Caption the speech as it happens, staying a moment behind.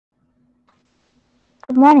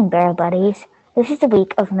Good morning, Barrel Buddies. This is the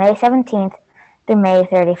week of May 17th through May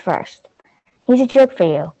 31st. Here's a joke for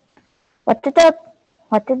you. What did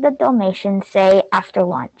the Dalmatian say after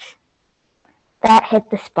lunch? That hit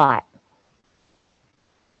the spot.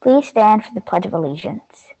 Please stand for the Pledge of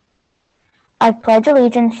Allegiance. I pledge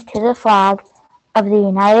allegiance to the flag of the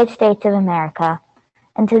United States of America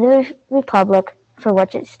and to the republic for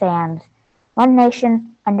which it stands, one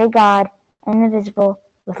nation, under God, indivisible,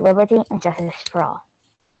 with liberty and justice for all.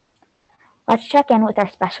 Let's check in with our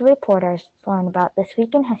special reporters to learn about this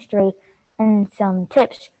week in history and some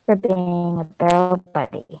tips for being a barrel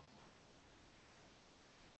buddy.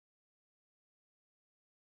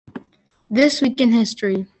 This week in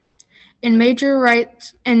history. In major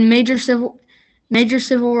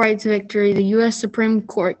civil rights victory, the U.S. Supreme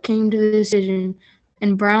Court came to the decision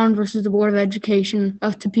in Brown versus the Board of Education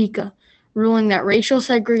of Topeka, ruling that racial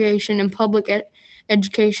segregation in public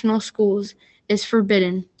educational schools is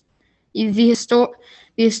forbidden. The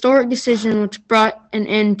historic decision, which brought an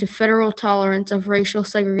end to federal tolerance of racial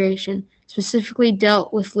segregation, specifically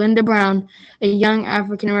dealt with Linda Brown, a young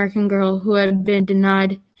African-American girl who had been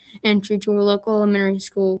denied entry to a local elementary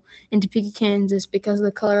school in Topeka, Kansas because of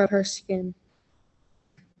the color of her skin.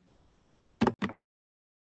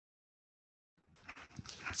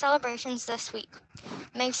 Celebrations this week.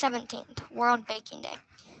 May 17th, World Baking Day.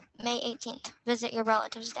 May 18th, Visit Your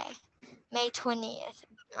Relatives Day. May 20th,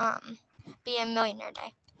 Be a Millionaire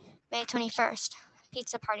Day. May 21st,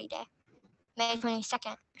 Pizza Party Day. May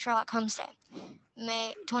 22nd, Sherlock Holmes Day.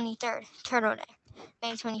 May 23rd, Turtle Day.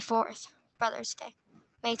 May 24th, Brothers Day.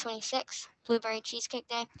 May 26th, Blueberry Cheesecake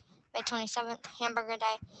Day. May 27th, Hamburger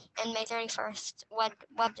Day. And May 31st,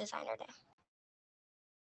 Web Designer Day.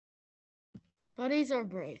 Buddies are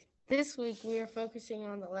brave. This week we are focusing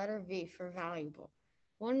on the letter V for valuable.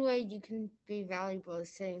 One way you can be valuable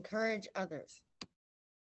is to encourage others.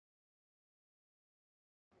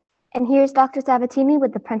 And here's Dr. Sabatini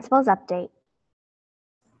with the principal's update.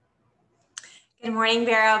 Good morning,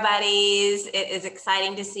 Barrow Buddies. It is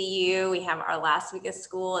exciting to see you. We have our last week of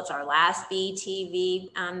school. It's our last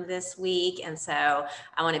BTV this week. And so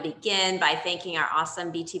I want to begin by thanking our awesome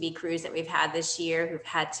BTV crews that we've had this year who've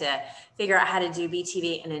had to figure out how to do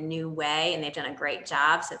BTV in a new way. And they've done a great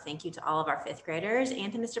job. So thank you to all of our fifth graders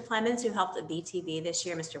and to Mr. Plemons who helped with BTV this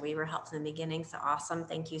year. Mr. Weaver helped in the beginning. So awesome.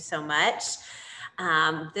 Thank you so much.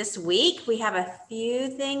 This week, we have a few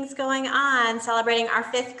things going on celebrating our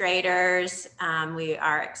fifth graders. We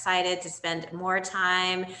are excited to spend more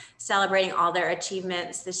time celebrating all their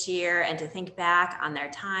achievements this year and to think back on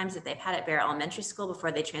their times that they've had at Barrow Elementary School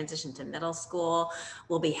before they transitioned to middle school.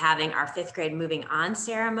 We'll be having our fifth grade moving on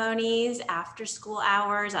ceremonies after school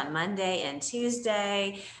hours on Monday and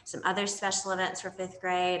Tuesday, some other special events for fifth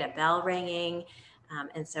grade, a bell ringing.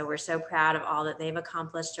 And so we're so proud of all that they've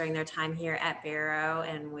accomplished during their time here at Barrow,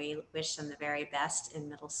 and we wish them the very best in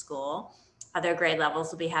middle school. Other grade levels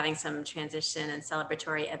will be having some transition and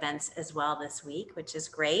celebratory events as well this week, which is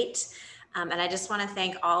great. And I just want to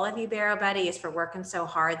thank all of you Barrow Buddies for working so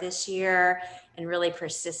hard this year and really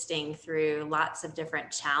persisting through lots of different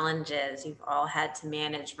challenges. You've all had to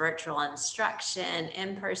manage virtual instruction,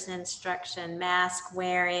 in-person instruction, mask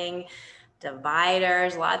wearing,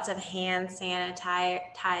 dividers, lots of hand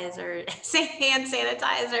sanitizer,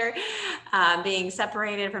 being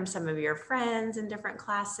separated from some of your friends in different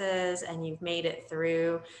classes, and you've made it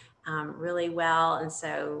through really well. And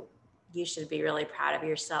so you should be really proud of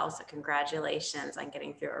yourselves. So congratulations on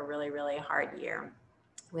getting through a really, really hard year.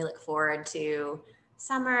 We look forward to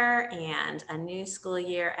summer and a new school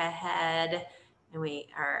year ahead. And we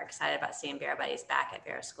are excited about seeing Barrow Buddies back at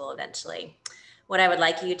Barrow School eventually. What I would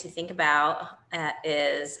like you to think about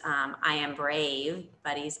is I am brave.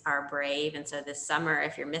 Buddies are brave. And so this summer,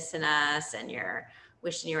 if you're missing us and you're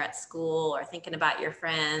wishing you're at school or thinking about your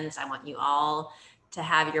friends, I want you all to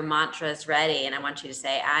have your mantras ready. And I want you to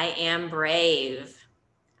say, I am brave.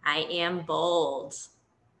 I am bold.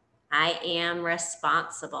 I am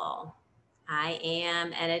responsible. I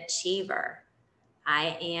am an achiever.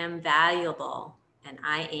 I am valuable. And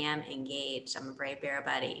I am engaged. I'm a brave Barrow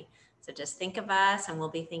Buddy. So just think of us and we'll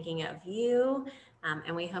be thinking of you.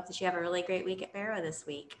 And we hope that you have a really great week at Barrow this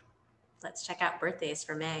week. Let's check out birthdays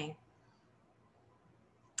for May.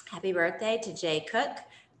 Happy birthday to Jay Cook,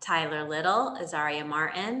 Tyler Little, Azaria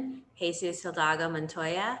Martin, Jesus Hidalgo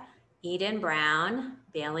Montoya, Eden Brown,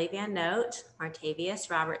 Bailey Van Note, Martavius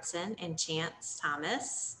Robertson, and Chance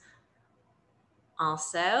Thomas.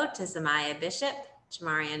 Also to Zamaya Bishop,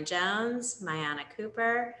 Jamarian Jones, Mayana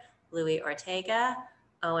Cooper, Louis Ortega,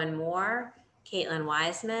 Owen Moore, Caitlin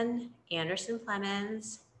Wiseman, Anderson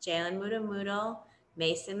Plemons, Jalen Mudamoodle,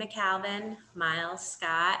 Mason McAlvin, Miles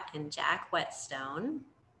Scott, and Jack Whetstone.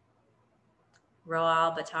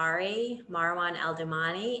 Roal Batari, Marwan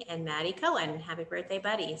Eldumani, and Maddie Cohen. Happy birthday,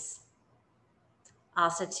 buddies.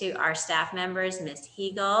 Also to our staff members, Miss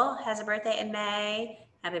Hegel has a birthday in May.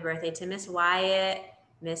 Happy birthday to Miss Wyatt,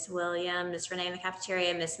 Miss William, Miss Renee in the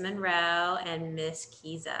cafeteria, Miss Monroe, and Miss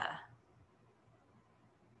Kiza.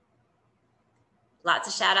 Lots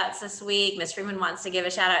of shout outs this week. Miss Freeman wants to give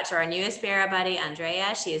a shout out to our newest Barrow buddy,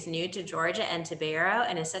 Andrea. She is new to Georgia and to Barrow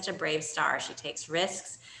and is such a brave star. She takes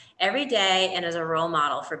risks every day and is a role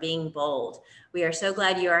model for being bold. We are so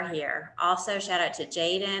glad you are here. Also, shout out to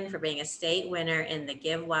Jaden for being a state winner in the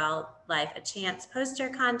Give Wildlife a Chance poster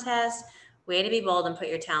contest. Way to be bold and put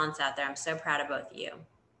your talents out there. I'm so proud of both of you.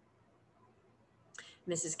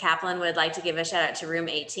 Mrs. Kaplan would like to give a shout out to Room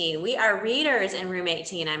 18. We are readers in Room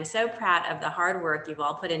 18. I'm so proud of the hard work you've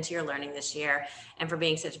all put into your learning this year and for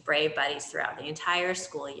being such brave buddies throughout the entire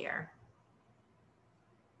school year.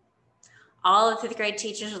 All of the fifth grade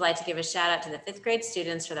teachers would like to give a shout out to the fifth grade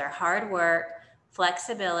students for their hard work,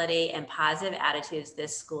 flexibility, and positive attitudes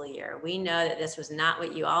this school year. We know that this was not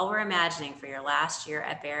what you all were imagining for your last year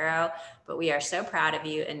at Barrow, but we are so proud of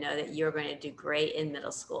you and know that you're going to do great in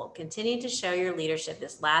middle school. Continue to show your leadership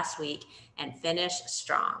this last week and finish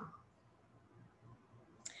strong.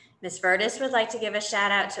 Ms. Vertis would like to give a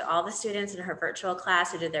shout out to all the students in her virtual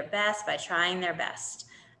class who did their best by trying their best.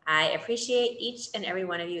 I appreciate each and every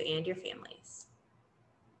one of you and your families.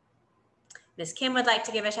 Ms. Kim would like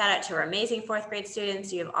to give a shout out to our amazing fourth grade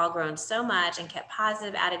students. You have all grown so much and kept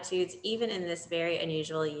positive attitudes even in this very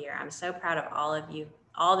unusual year. I'm so proud of all of you,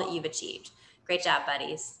 all that you've achieved. Great job,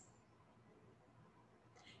 buddies.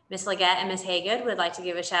 Ms. Leggett and Ms. Haygood would like to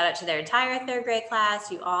give a shout out to their entire third grade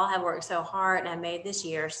class. You all have worked so hard and have made this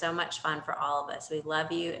year so much fun for all of us. We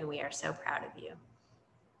love you and we are so proud of you.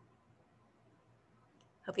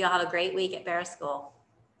 Hope you all have a great week at Barrow School.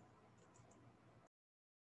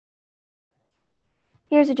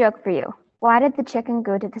 Here's a joke for you. Why did the chicken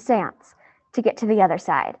go to the seance? To get to the other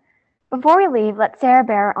side. Before we leave, let's say our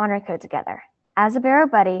Barrow honor code together. As a Barrow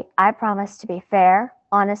buddy, I promise to be fair,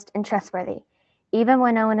 honest, and trustworthy, even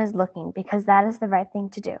when no one is looking, because that is the right thing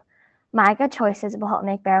to do. My good choices will help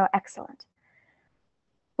make Barrow excellent.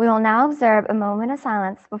 We will now observe a moment of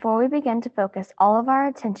silence before we begin to focus all of our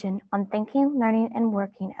attention on thinking, learning, and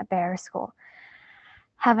working at Barrow School.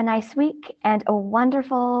 Have a nice week and a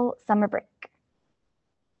wonderful summer break.